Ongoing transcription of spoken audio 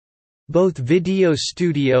Both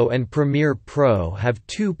VideoStudio and Premiere Pro have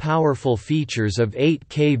two powerful features of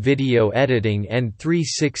 8K video editing and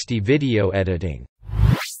 360 video editing.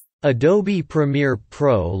 Adobe Premiere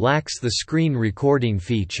Pro lacks the screen recording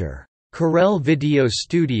feature. Corel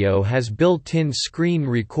VideoStudio has built-in screen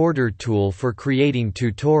recorder tool for creating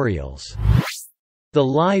tutorials. The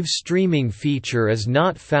live streaming feature is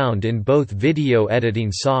not found in both video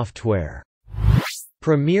editing software.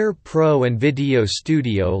 Premiere Pro and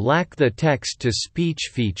VideoStudio lack the text-to-speech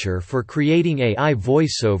feature for creating AI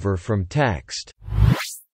voiceover from text.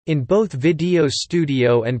 In both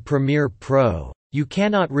VideoStudio and Premiere Pro, you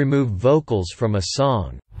cannot remove vocals from a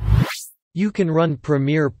song. You can run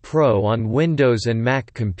Premiere Pro on Windows and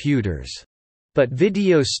Mac computers. But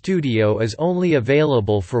VideoStudio is only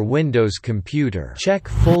available for Windows computer. Check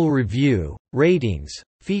full review, ratings,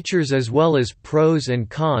 features as well as pros and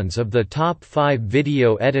cons of the top 5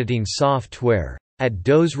 video editing software at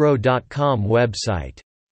dozro.com website.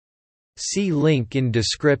 See link in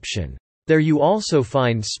description. There you also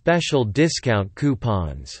find special discount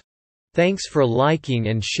coupons. Thanks for liking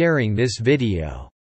and sharing this video.